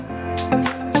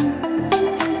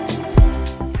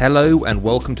Hello and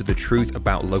welcome to the Truth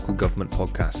About Local Government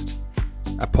podcast,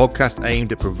 a podcast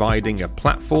aimed at providing a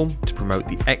platform to promote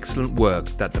the excellent work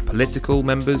that the political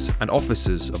members and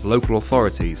officers of local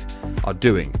authorities are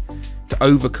doing to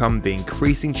overcome the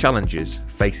increasing challenges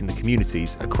facing the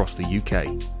communities across the UK.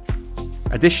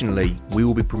 Additionally, we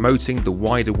will be promoting the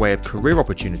wider way of career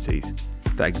opportunities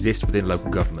that exist within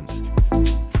local government.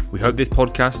 We hope this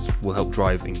podcast will help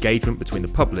drive engagement between the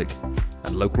public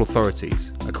and local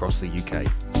authorities across the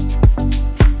UK.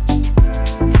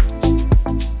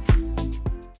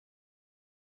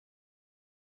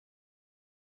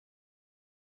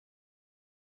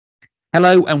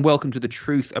 Hello and welcome to the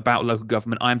Truth About Local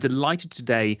Government. I am delighted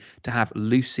today to have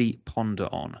Lucy Ponder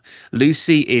on.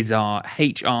 Lucy is our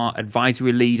HR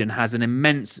advisory lead and has an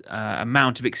immense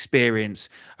amount of experience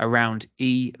around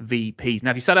EVPs. Now,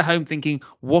 if you sat at home thinking,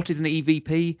 what is an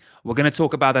EVP? We're going to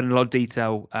talk about that in a lot of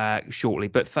detail shortly.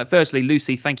 But firstly,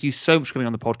 Lucy, thank you so much for coming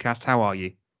on the podcast. How are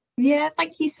you? Yeah,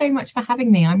 thank you so much for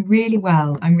having me. I'm really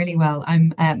well.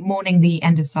 I'm mourning the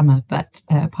end of summer, but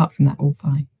apart from that, all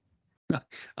fine.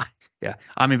 Yeah,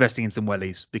 I'm investing in some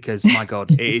wellies because, my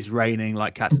God, it is raining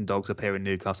like cats and dogs up here in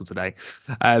Newcastle today.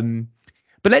 But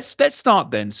let's start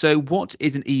then. So what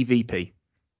is an EVP?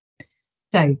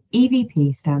 So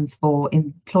EVP stands for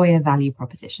Employer Value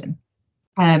Proposition,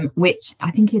 which I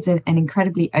think is an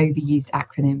incredibly overused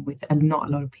acronym with not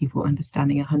a lot of people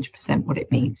understanding 100% what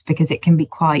it means, because it can be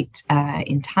quite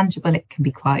intangible. It can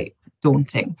be quite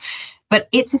daunting. But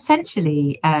it's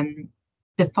essentially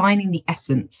defining the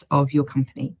essence of your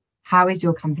company. How is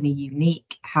your company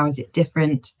unique? How is it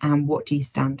different? And what do you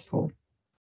stand for?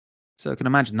 So I can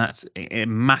imagine that's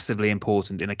massively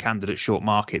important in a candidate short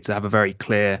market to have a very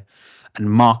clear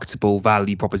and marketable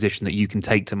value proposition that you can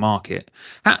take to market.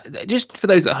 Just for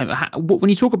those at home, when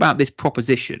you talk about this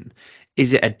proposition,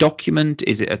 is it a document?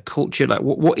 Is it a culture? Like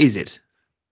what is it?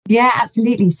 Yeah,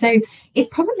 absolutely. So it's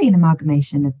probably an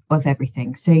amalgamation of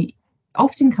everything. So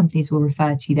often companies will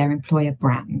refer to their employer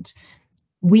brand.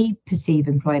 We perceive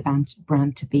employer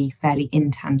brand to be fairly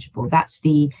intangible. That's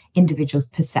the individual's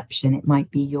perception. It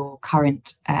might be your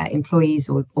current employees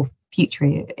or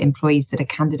future employees that are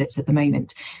candidates at the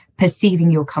moment,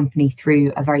 perceiving your company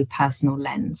through a very personal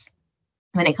lens.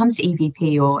 When it comes to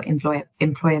EVP or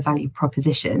employer value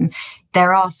proposition,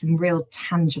 there are some real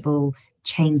tangible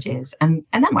changes, and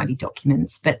that might be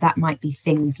documents, but that might be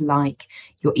things like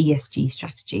your ESG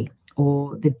strategy,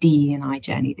 or the DE&I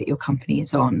journey that your company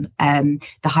is on, the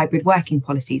hybrid working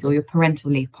policies or your parental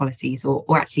leave policies, or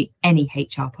actually any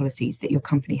HR policies that your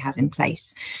company has in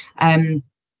place,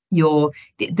 the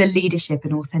leadership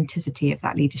and authenticity of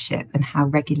that leadership and how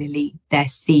regularly they're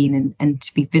seen and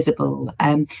to be visible,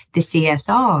 the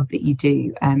CSR that you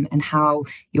do, and how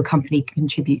your company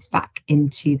contributes back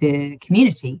into the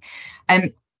community.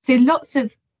 So lots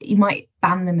of, you might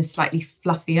ban them as slightly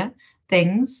fluffier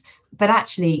things, but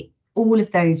actually all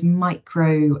of those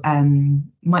micro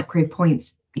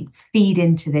points feed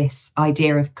into this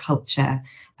idea of culture.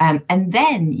 And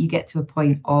then you get to a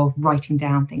point of writing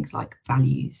down things like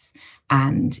values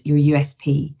and your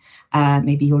USP,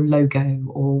 maybe your logo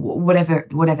or whatever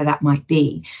that might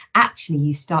be. Actually,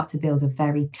 you start to build a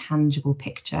very tangible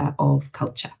picture of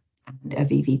culture and of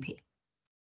EVP.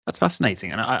 That's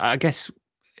fascinating. And I guess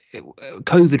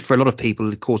COVID for a lot of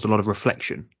people caused a lot of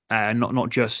reflection, not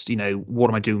just, what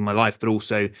am I doing with my life, but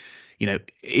also,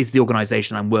 is the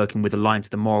organization I'm working with aligned to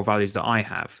the moral values that I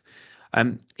have?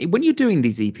 When you're doing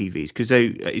these EVPs,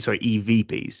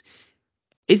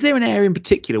 is there an area in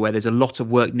particular where there's a lot of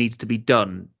work needs to be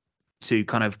done to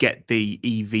kind of get the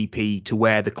EVP to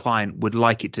where the client would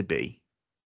like it to be?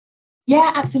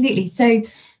 Yeah, absolutely. So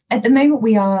at the moment,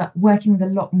 we are working with a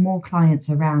lot more clients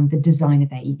around the design of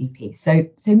their EVP. So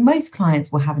most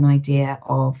clients will have an idea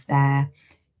of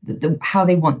how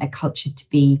they want their culture to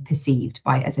be perceived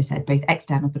by, as I said, both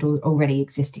external but already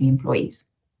existing employees.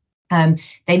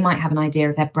 They might have an idea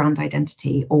of their brand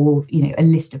identity or, a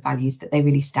list of values that they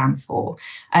really stand for.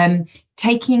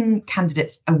 Taking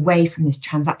candidates away from this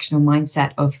transactional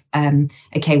mindset of,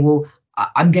 okay, well,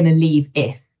 I'm going to leave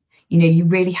if. You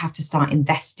really have to start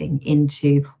investing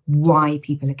into why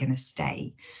people are going to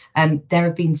stay. There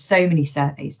have been so many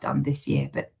surveys done this year,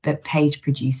 but Page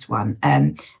produced one,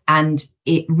 and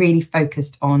it really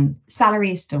focused on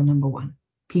salary is still number one.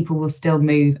 People will still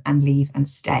move and leave and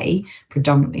stay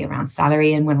predominantly around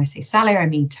salary. And when I say salary, I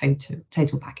mean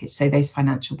total package. So those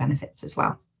financial benefits as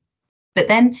well. But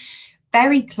then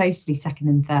very closely second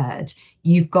and third,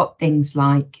 you've got things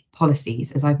like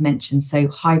policies, as I've mentioned. So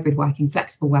hybrid working,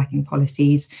 flexible working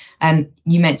policies.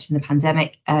 You mentioned the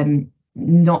pandemic.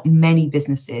 Not many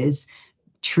businesses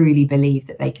truly believe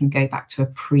that they can go back to a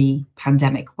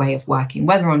pre-pandemic way of working,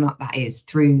 whether or not that is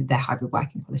through their hybrid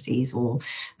working policies or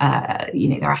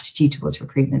their attitude towards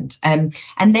recruitment. And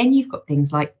then you've got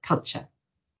things like culture.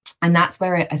 And that's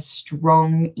where a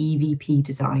strong EVP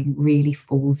design really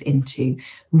falls into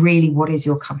really what is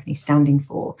your company standing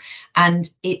for. And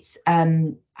it's,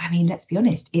 let's be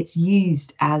honest, it's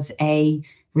used as a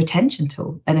retention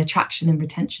tool, an attraction and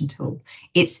retention tool.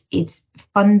 It's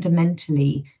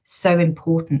fundamentally so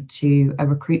important to a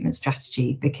recruitment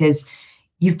strategy because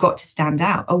you've got to stand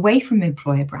out away from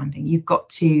employer branding. You've got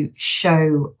to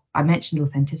show, I mentioned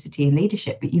authenticity in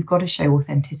leadership, but you've got to show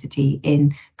authenticity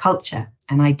in culture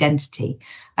and identity,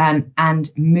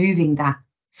 and moving that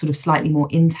sort of slightly more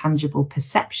intangible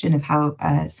perception of how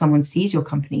someone sees your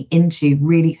company into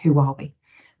really, who are we?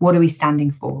 What are we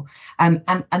standing for? And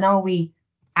are we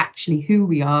actually who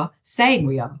we are saying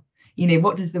we are?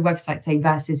 What does the website say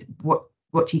versus what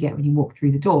do you get when you walk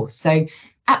through the door? So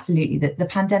absolutely, the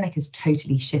pandemic has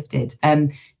totally shifted.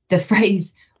 The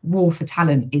phrase war for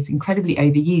talent is incredibly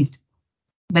overused,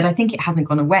 but I think it hasn't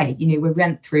gone away. We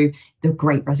went through the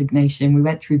Great Resignation, we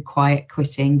went through quiet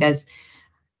quitting. There's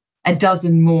a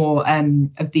dozen more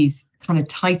of these kind of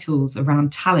titles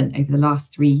around talent over the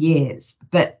last 3 years.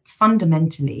 But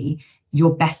fundamentally,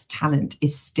 your best talent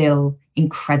is still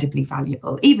incredibly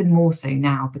valuable, even more so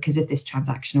now because of this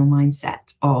transactional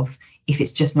mindset of, if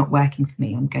it's just not working for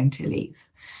me, I'm going to leave.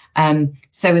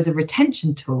 So as a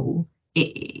retention tool,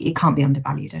 it can't be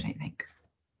undervalued, I don't think.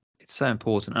 It's so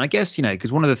important. And I guess,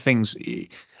 because one of the things,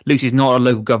 Lucy's not a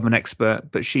local government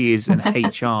expert, but she is an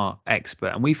HR expert.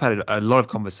 And we've had a lot of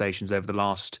conversations over the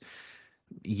last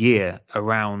year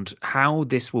around how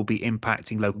this will be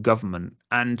impacting local government.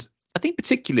 And I think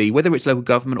particularly whether it's local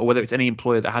government or whether it's any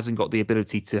employer that hasn't got the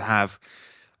ability to have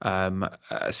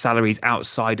salaries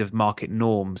outside of market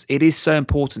norms, it is so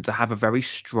important to have a very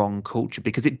strong culture,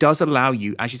 because it does allow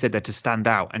you, as you said there, to stand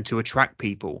out and to attract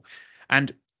people.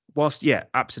 And whilst, yeah,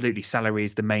 absolutely, salary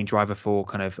is the main driver for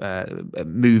kind of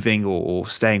moving or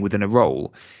staying within a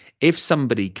role, if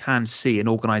somebody can see an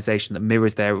organization that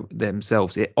mirrors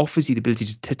themselves, it offers you the ability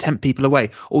to tempt people away,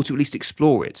 or to at least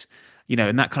explore it,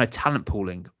 and that kind of talent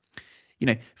pooling.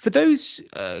 For those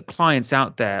clients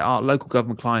out there, our local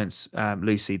government clients,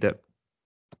 Lucy, that,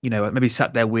 maybe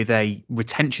sat there with a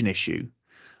retention issue,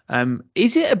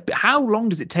 how long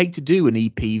does it take to do an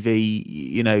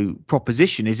EPV,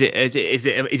 proposition? Is it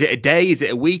a day? Is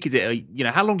it a week? Is it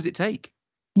how long does it take?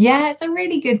 Yeah, it's a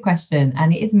really good question,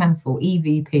 and it is a mouthful,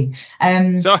 EVP.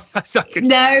 Sorry.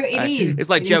 No, it is.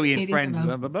 It's like Joey and Friends.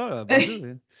 How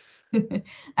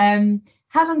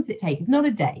long does it take? It's not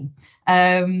a day.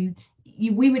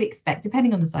 We would expect,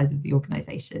 depending on the size of the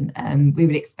organisation, we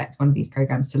would expect one of these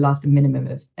programmes to last a minimum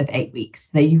of 8 weeks.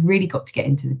 So you've really got to get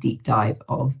into the deep dive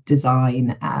of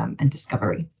design and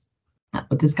discovery,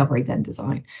 or discovery then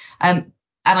design.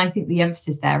 And I think the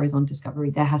emphasis there is on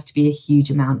discovery. There has to be a huge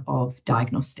amount of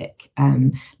diagnostic.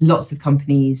 Lots of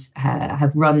companies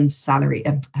have run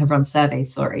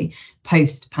surveys,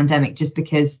 post-pandemic, just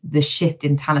because the shift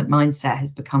in talent mindset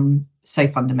has become so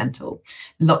fundamental.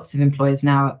 Lots of employers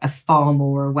now are far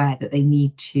more aware that they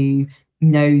need to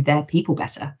know their people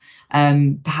better.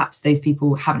 Perhaps those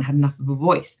people haven't had enough of a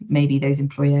voice. Maybe those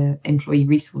employee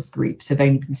resource groups have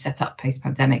only been set up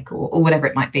post-pandemic, or whatever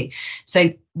it might be.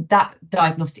 So that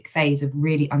diagnostic phase of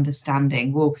really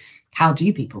understanding, well, how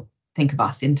do people think of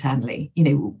us internally?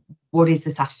 What is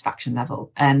the satisfaction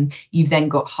level? You've then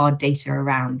got hard data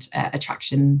around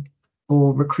attraction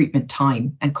or recruitment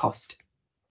time and cost.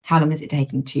 How long is it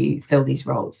taking to fill these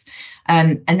roles?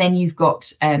 And then you've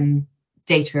got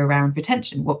data around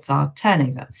retention. What's our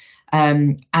turnover?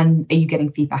 And are you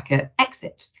getting feedback at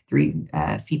exit through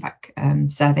feedback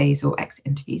surveys or exit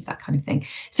interviews, that kind of thing?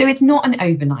 So it's not an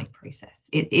overnight process.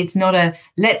 It's not a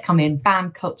let's come in, bam,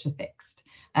 culture fixed.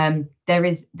 There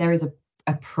is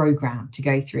a program to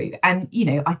go through. And,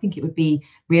 I think it would be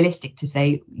realistic to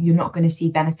say you're not going to see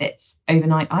benefits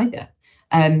overnight either.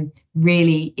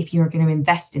 Really, if you're going to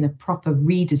invest in a proper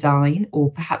redesign, or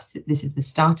perhaps this is the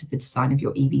start of the design of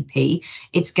your EVP,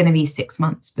 it's going to be 6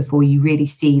 months before you really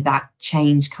see that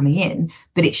change coming in.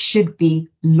 But it should be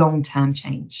long-term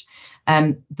change.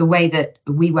 The way that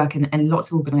we work and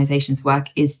lots of organizations work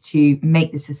is to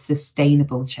make this a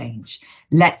sustainable change.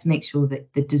 Let's make sure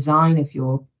that the design of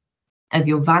your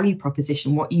value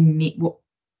proposition, what you mean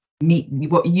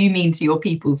to your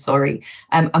people,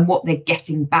 and what they're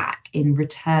getting back in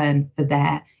return for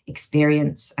their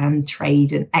experience and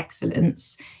trade and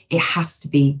excellence, it has to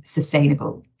be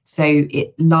sustainable. So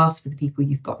it lasts for the people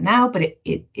you've got now, but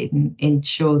it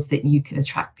ensures that you can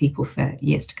attract people for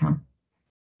years to come.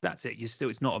 That's it.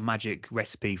 It's not a magic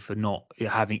recipe for not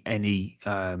having any,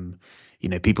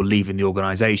 people leaving the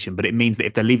organization, but it means that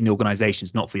if they're leaving the organization,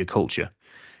 it's not for your culture.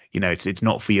 It's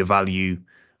not for your value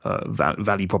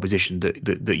proposition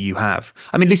that you have.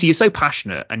 I mean, Lucy, you're so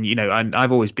passionate, and and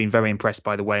I've always been very impressed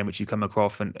by the way in which you come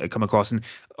across, and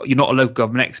you're not a local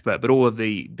government expert, but all of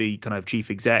the kind of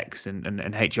chief execs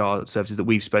and HR services that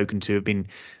we've spoken to have been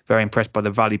very impressed by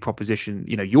the value proposition,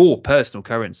 your personal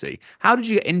currency. How did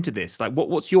you get into this? Like,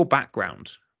 what's your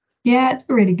background? Yeah, it's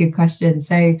a really good question.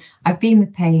 So I've been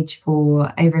with Page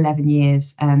for over 11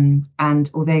 years. And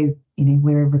although,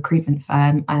 we're a recruitment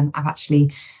firm, I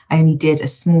only did a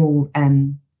small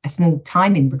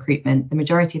time in recruitment. The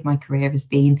majority of my career has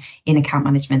been in account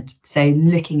management. So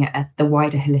looking at the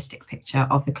wider holistic picture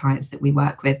of the clients that we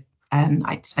work with.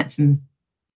 I spent some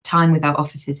time with our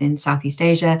offices in Southeast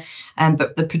Asia,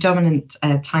 but the predominant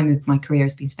time of my career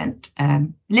has been spent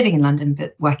living in London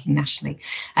but working nationally.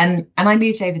 And I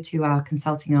moved over to our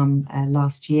consulting arm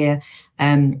last year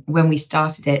when we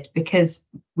started it, because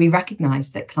we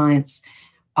recognised that clients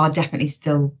are definitely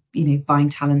still buying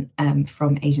talent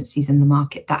from agencies in the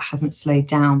market. That hasn't slowed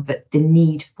down, but the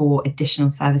need for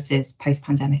additional services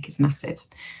post-pandemic is massive.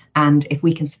 And if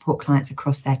we can support clients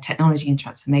across their technology and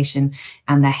transformation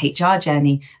and their HR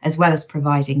journey, as well as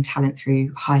providing talent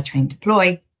through hire, train,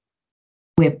 deploy,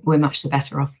 we're much the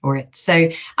better off for it. So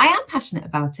I am passionate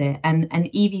about it. And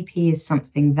EVP is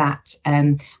something that,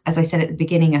 as I said at the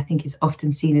beginning, I think is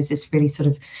often seen as this really sort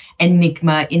of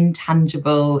enigma,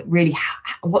 intangible, really,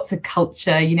 what's a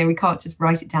culture? We can't just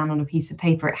write it down on a piece of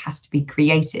paper. It has to be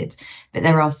created. But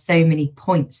there are so many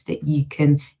points that you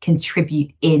can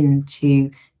contribute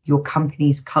into your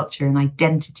company's culture and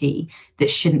identity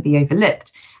that shouldn't be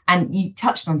overlooked. And you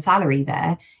touched on salary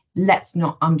there. Let's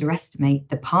not underestimate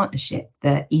the partnership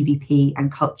that EVP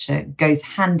and culture goes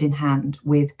hand in hand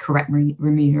with correct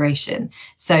remuneration.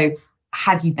 So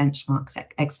have you benchmarked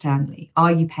externally?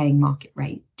 Are you paying market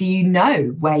rate? Do you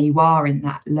know where you are in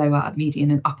that lower,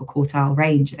 median and upper quartile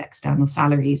range of external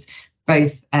salaries,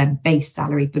 both base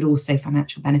salary, but also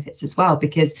financial benefits as well?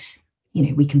 Because,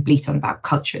 we can bleat on about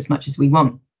culture as much as we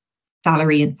want.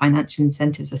 Salary and financial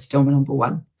incentives are still number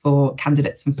one for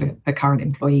candidates and for current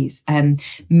employees.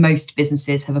 Most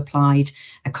businesses have applied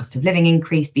a cost of living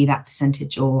increase, be that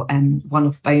percentage or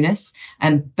one-off bonus,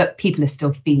 but people are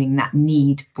still feeling that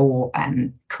need for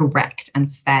correct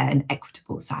and fair and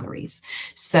equitable salaries.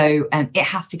 So it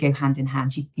has to go hand in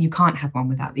hand. You can't have one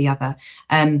without the other.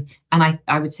 And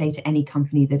I would say to any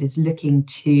company that is looking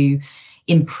to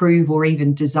improve or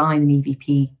even design an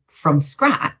EVP from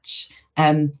scratch,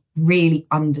 really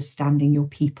understanding your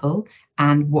people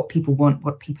and what people want,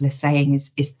 what people are saying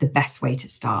is the best way to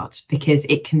start, because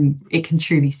it can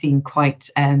truly seem quite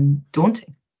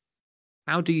daunting.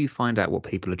 How do you find out what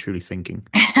people are truly thinking?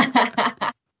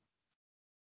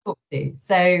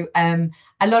 So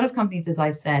a lot of companies, as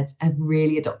I said, have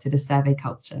really adopted a survey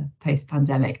culture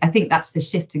post-pandemic. I think that's the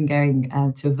shift in going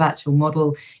to a virtual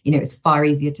model. It's far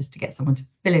easier just to get someone to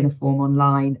fill in a form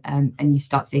online, and you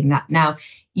start seeing that. Now,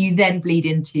 you then bleed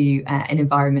into an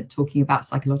environment talking about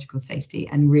psychological safety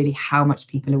and really how much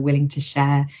people are willing to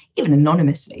share, even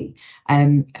anonymously,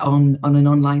 on an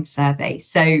online survey.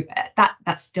 So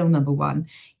that's still number one.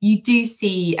 You do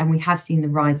see, and we have seen the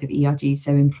rise of ERG,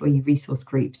 so employee resource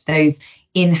groups, those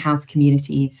in-house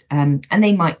communities, and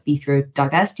they might be through a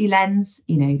diversity lens,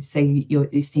 so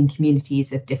you're seeing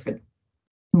communities of different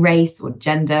race or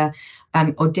gender,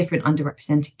 or different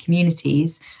underrepresented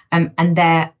communities, and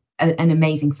they're an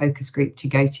amazing focus group to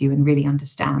go to and really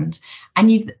understand.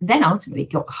 And you've then ultimately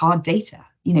got hard data.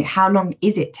 How long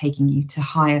is it taking you to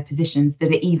hire positions that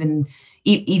are even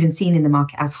seen in the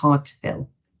market as hard to fill?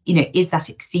 Is that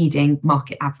exceeding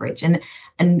market average?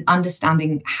 And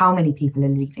understanding how many people are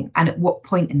leaving and at what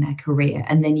point in their career,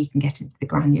 and then you can get into the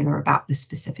granular about the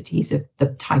specificities of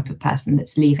the type of person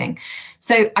that's leaving.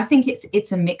 So I think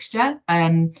it's a mixture.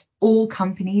 All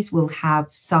companies will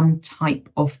have some type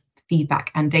of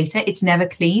feedback and data. It's never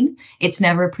clean. It's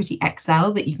never a pretty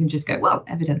Excel that you can just go, well,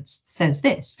 evidence says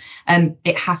this.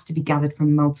 It has to be gathered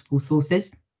from multiple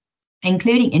sources,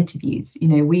 including interviews.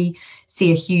 We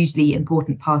see a hugely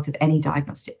important part of any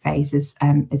diagnostic phase as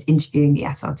interviewing the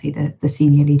SLT, the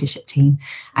senior leadership team,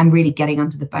 and really getting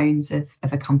under the bones of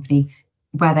a company,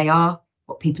 where they are,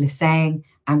 what people are saying,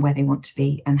 and where they want to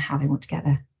be and how they want to get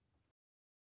there.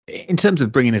 In terms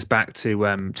of bringing this back to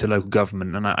local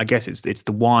government, and I guess it's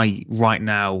the why right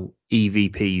now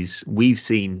EVPs, we've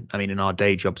seen, I mean, in our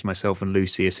day jobs, myself and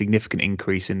Lucy, a significant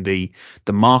increase in the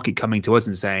market coming to us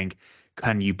and saying,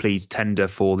 can you please tender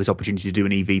for this opportunity to do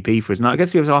an EVP for us? And I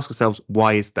guess we have to ask ourselves,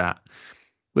 why is that?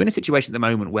 we're in a situation at the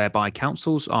moment whereby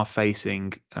councils are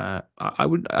facing, I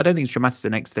don't think it's dramatic as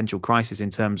an existential crisis in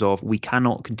terms of we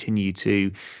cannot continue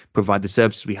to provide the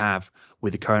services we have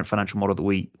with the current financial model that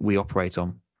we operate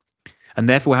on. And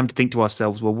therefore, we're having to think to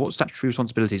ourselves, well, what statutory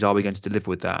responsibilities are we going to deliver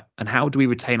with that? And how do we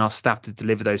retain our staff to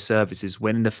deliver those services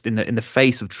when in the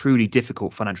face of truly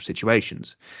difficult financial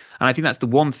situations? And I think that's the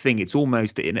one thing. It's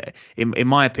almost, in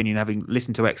my opinion, having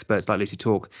listened to experts like Lucy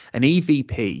talk, an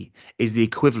EVP is the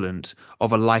equivalent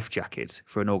of a life jacket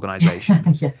for an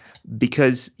organization. Yeah.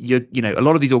 Because a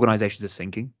lot of these organizations are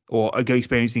sinking or are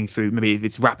experiencing through, maybe if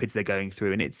it's rapids they're going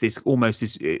through, and it's this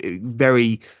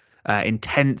very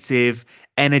intensive,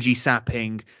 energy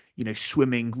sapping,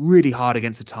 swimming really hard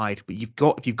against the tide. But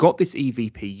if you've got this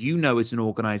EVP, as an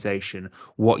organization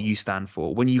what you stand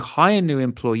for. When you hire new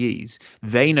employees,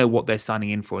 they know what they're signing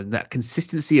in for, and that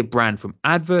consistency of brand from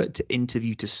advert to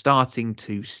interview to starting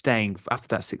to staying after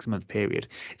that 6-month period,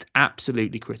 it's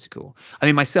absolutely critical. I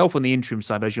mean, myself on the interim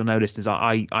side, as you'll know, listeners,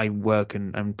 I work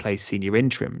and place senior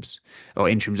interims or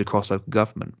interims across local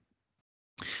government.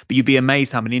 But you'd be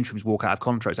amazed how many interims walk out of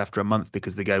contracts after a month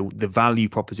because they go, the value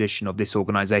proposition of this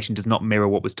organisation does not mirror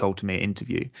what was told to me at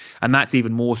interview. And that's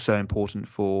even more so important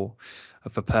for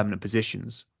permanent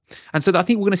positions. And so I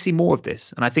think we're going to see more of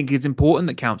this. And I think it's important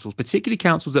that councils, particularly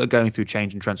councils that are going through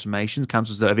change and transformations,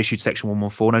 councils that have issued Section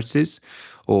 114 notices,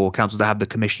 or councils that have the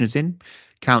commissioners in,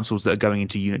 councils that are going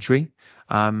into unitary,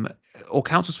 or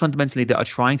councils fundamentally that are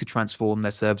trying to transform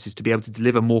their services to be able to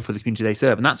deliver more for the community they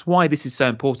serve. And that's why this is so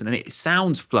important. And it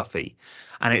sounds fluffy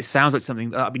and it sounds like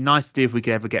something that would be nice to do if we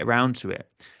could ever get around to it.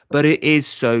 But it is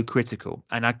so critical.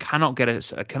 And I cannot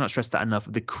stress that enough,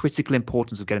 the critical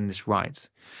importance of getting this right.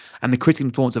 And the critical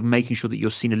importance of making sure that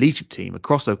your senior leadership team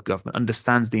across local government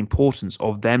understands the importance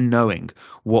of them knowing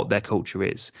what their culture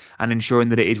is and ensuring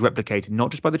that it is replicated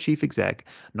not just by the chief exec,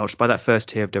 not just by that first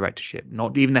tier of directorship,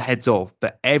 not even the heads of,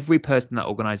 but every person in that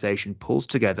organisation pulls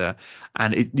together.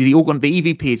 And the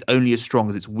EVP is only as strong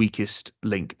as its weakest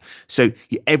link. So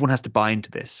everyone has to buy into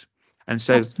this. And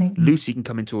so Absolutely. Lucy can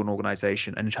come into an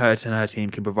organisation and her team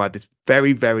can provide this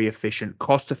very, very efficient,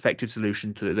 cost-effective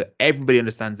solution that everybody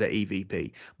understands their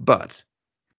EVP. But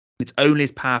it's only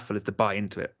as powerful as the buy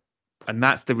into it. And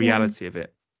that's the reality of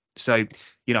it. So,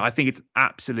 I think it's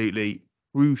absolutely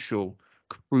crucial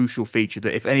feature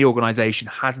that if any organisation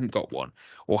hasn't got one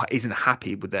or isn't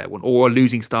happy with their one or are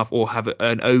losing staff or have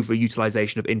an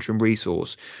overutilization of interim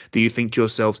resource, do you think to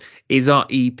yourselves, is our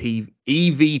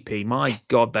EVP, my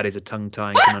God, that is a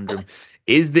tongue-tying conundrum,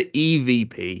 is the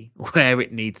EVP where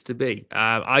it needs to be?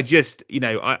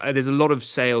 There's a lot of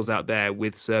sales out there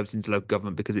with services into local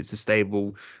government because it's a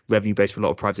stable revenue base for a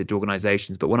lot of private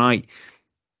organisations. But when I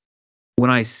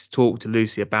talk to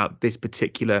Lucy about this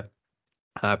particular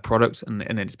product and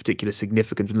its particular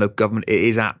significance in local government, it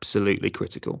is absolutely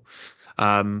critical.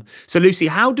 So Lucy,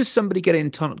 how does somebody get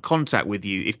in contact with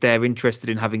you if they're interested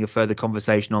in having a further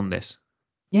conversation on this?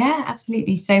 Yeah,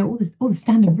 absolutely. So all the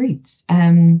standard routes.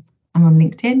 I'm on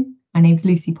LinkedIn. My name's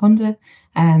Lucy Ponder.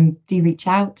 Do reach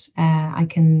out. I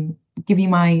can give you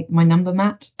my number,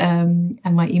 Matt, and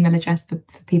my email address for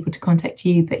people to contact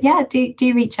you. But yeah,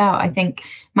 do reach out. I think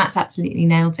Matt's absolutely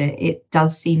nailed it. It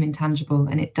does seem intangible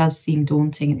and it does seem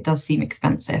daunting and it does seem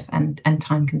expensive and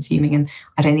time consuming. And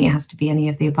I don't think it has to be any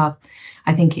of the above.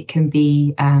 I think it can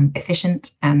be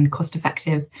efficient and cost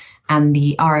effective, and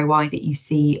the ROI that you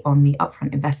see on the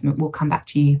upfront investment will come back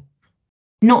to you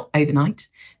not overnight,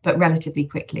 but relatively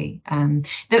quickly.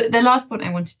 The last point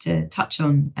I wanted to touch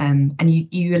on, and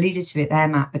you alluded to it there,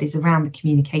 Matt, but is around the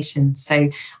communication. So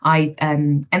I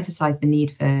emphasise the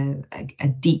need for a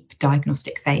deep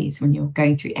diagnostic phase when you're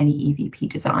going through any EVP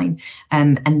design,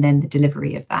 and then the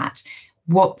delivery of that.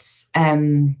 What's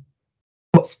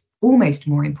almost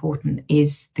more important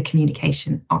is the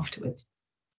communication afterwards.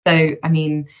 So, I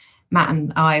mean, Matt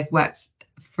and I have worked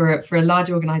for a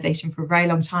large organisation for a very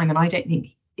long time, and I don't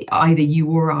think either you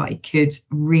or I could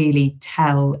really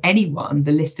tell anyone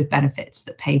the list of benefits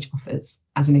that Page offers.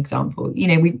 As an example,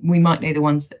 we might know the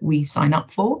ones that we sign up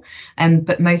for,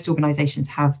 but most organisations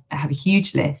have a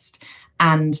huge list,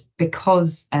 and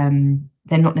because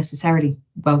they're not necessarily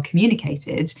well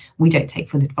communicated, we don't take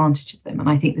full advantage of them. And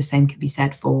I think the same can be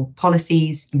said for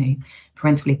policies,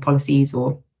 parental leave policies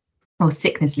or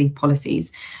sickness leave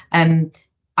policies.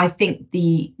 I think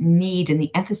the need and the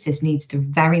emphasis needs to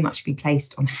very much be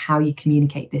placed on how you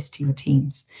communicate this to your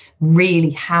teams.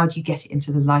 Really, how do you get it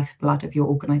into the lifeblood of your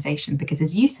organisation? Because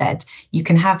as you said, you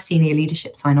can have senior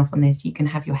leadership sign off on this, you can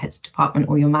have your heads of department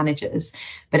or your managers,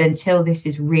 but until this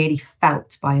is really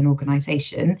felt by an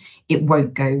organisation, it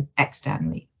won't go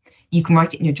externally. you can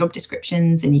write it in your job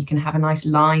descriptions, and you can have a nice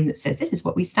line that says, this is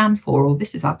what we stand for, or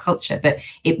this is our culture, but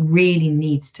it really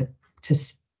needs to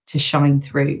shine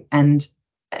through. And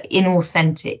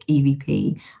inauthentic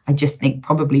EVP, I just think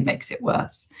probably makes it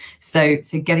worse. So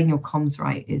getting your comms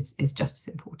right is just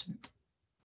as important.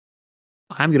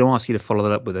 I'm going to ask you to follow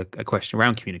that up with a question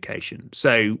around communication.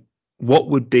 So what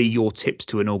would be your tips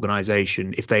to an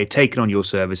organization if they had taken on your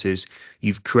services,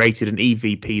 you've created an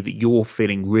EVP that you're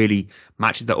feeling really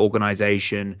matches that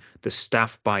organization, the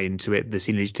staff buy into it, the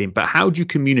senior team, but how do you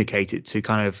communicate it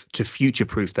to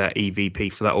future-proof that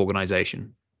EVP for that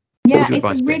organization? Yeah,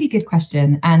 it's a really good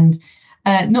question, and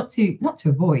not to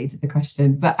avoid the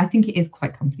question, but I think it is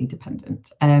quite company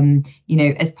dependent.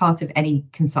 As part of any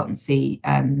consultancy,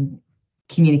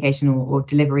 communication or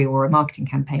delivery or a marketing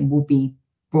campaign will be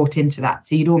brought into that.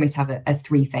 So you'd almost have a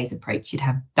three-phase approach. You'd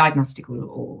have diagnostic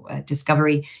or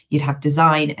discovery, you'd have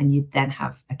design, and you'd then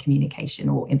have a communication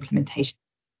or implementation.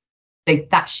 So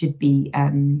that should be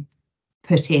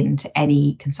put into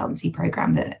any consultancy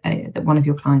program that one of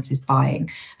your clients is buying.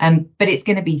 But it's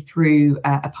going to be through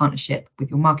a partnership with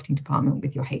your marketing department,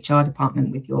 with your HR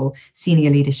department, with your senior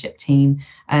leadership team,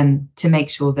 to make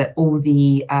sure that all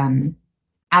the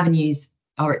avenues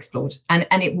are explored.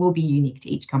 And it will be unique to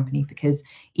each company, because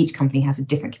each company has a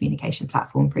different communication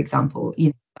platform. For example,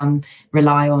 some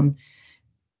rely on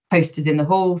posters in the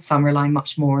hall, some rely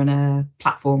much more on a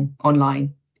platform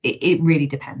online. It really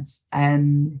depends.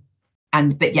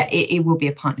 But yeah, it will be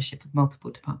a partnership of multiple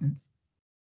departments.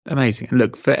 Amazing. And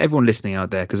look, for everyone listening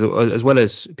out there, because as well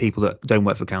as people that don't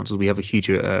work for councils, we have a huge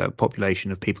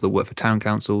population of people that work for town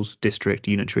councils, district,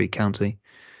 unitary, county,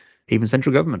 even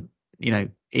central government.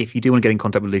 If you do want to get in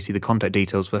contact with Lucy, the contact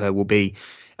details for her will be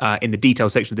in the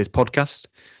details section of this podcast.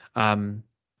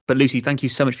 But Lucy, thank you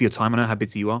so much for your time. I know how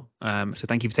busy you are. So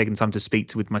thank you for taking the time to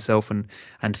speak with myself and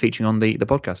featuring on the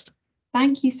podcast.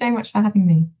 Thank you so much for having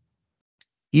me.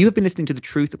 You have been listening to the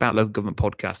Truth About Local Government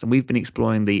podcast, and we've been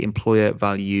exploring the employer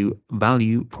value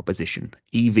proposition,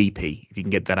 EVP, if you can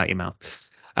get that out your mouth.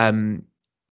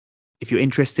 If you're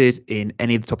interested in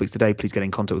any of the topics today, please get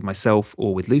in contact with myself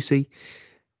or with Lucy.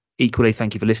 Equally,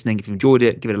 thank you for listening. If you enjoyed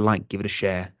it, give it a like, give it a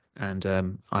share, and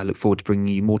I look forward to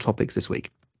bringing you more topics this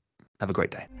week. Have a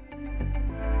great day.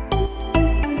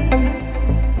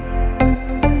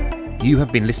 You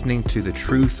have been listening to the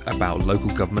Truth About Local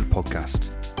Government podcast.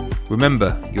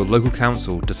 Remember, your local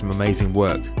council does some amazing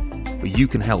work, but you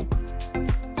can help.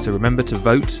 So remember to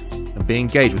vote and be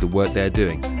engaged with the work they're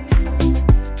doing.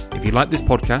 If you like this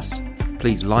podcast,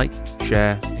 please like,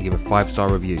 share, and give a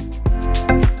 5-star review.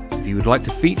 If you would like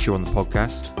to feature on the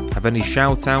podcast, have any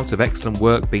shout out of excellent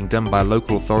work being done by a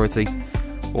local authority,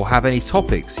 or have any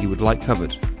topics you would like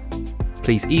covered,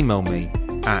 please email me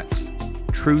at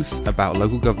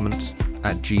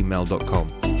truthaboutlocalgovernment@gmail.com.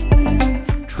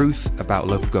 Truth about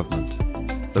local government.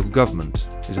 Local government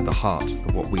is at the heart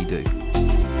of what we do.